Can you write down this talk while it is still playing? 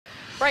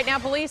Right now,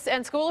 police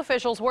and school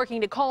officials working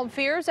to calm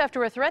fears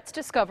after a threat's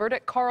discovered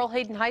at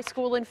Hayden High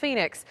School in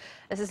Phoenix.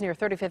 This is near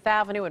 35th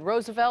Avenue in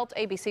Roosevelt.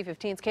 ABC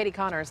 15's Katie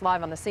Connor is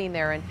live on the scene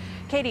there. And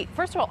Katie,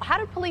 first of all, how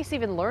did police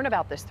even learn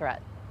about this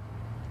threat?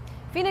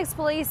 Phoenix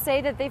police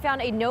say that they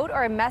found a note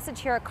or a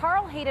message here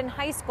at Hayden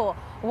High School.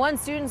 One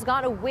student's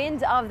got a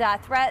wind of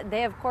that threat.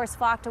 They, of course,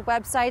 flocked to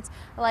websites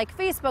like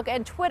Facebook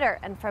and Twitter.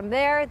 And from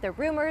there, the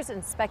rumors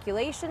and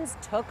speculations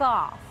took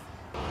off.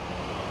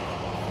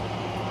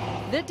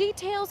 The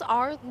details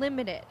are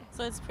limited.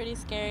 So it's pretty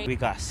scary. We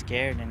got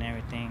scared and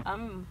everything.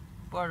 I'm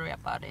worried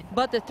about it.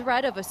 But the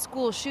threat of a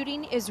school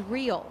shooting is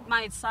real.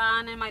 My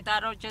son and my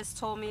daughter just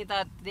told me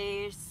that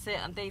they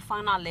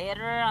found a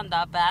letter on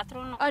the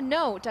bathroom. A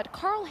note at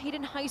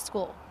Hayden High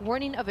School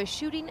warning of a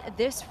shooting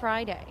this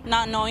Friday.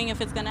 Not knowing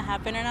if it's going to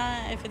happen or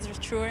not, if it's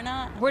true or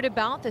not. Word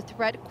about the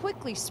threat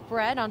quickly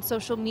spread on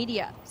social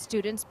media.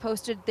 Students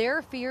posted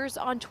their fears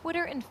on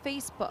Twitter and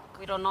Facebook.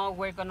 We don't know if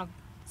we're going to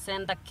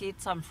send the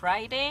kids on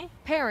Friday.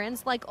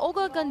 Parents like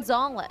Olga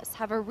Gonzalez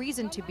have a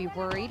reason to be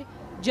worried.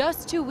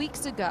 Just 2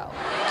 weeks ago,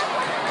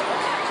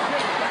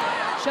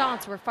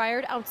 shots were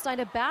fired outside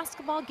a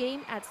basketball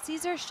game at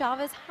Cesar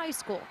Chavez High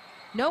School.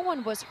 No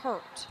one was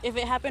hurt. If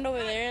it happened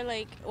over there,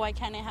 why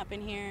can't it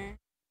happen here?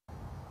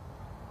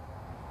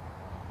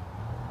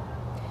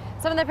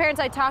 Some of the parents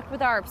I talked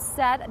with are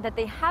upset that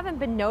they haven't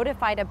been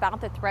notified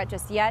about the threat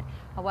just yet.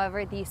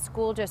 However, the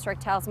school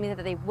district tells me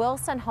that they will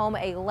send home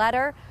a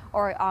letter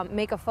or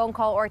make a phone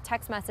call or a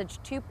text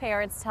message to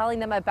parents telling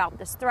them about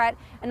this threat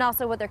and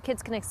also what their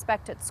kids can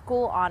expect at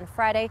school on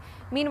Friday.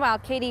 Meanwhile,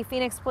 Katie,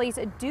 Phoenix police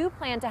do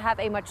plan to have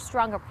a much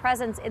stronger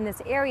presence in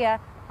this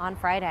area on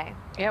Friday.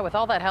 Yeah, with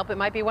all that help, it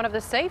might be one of the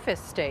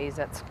safest days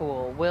at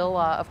school. We'll,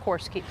 of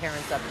course, keep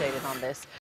parents updated on this.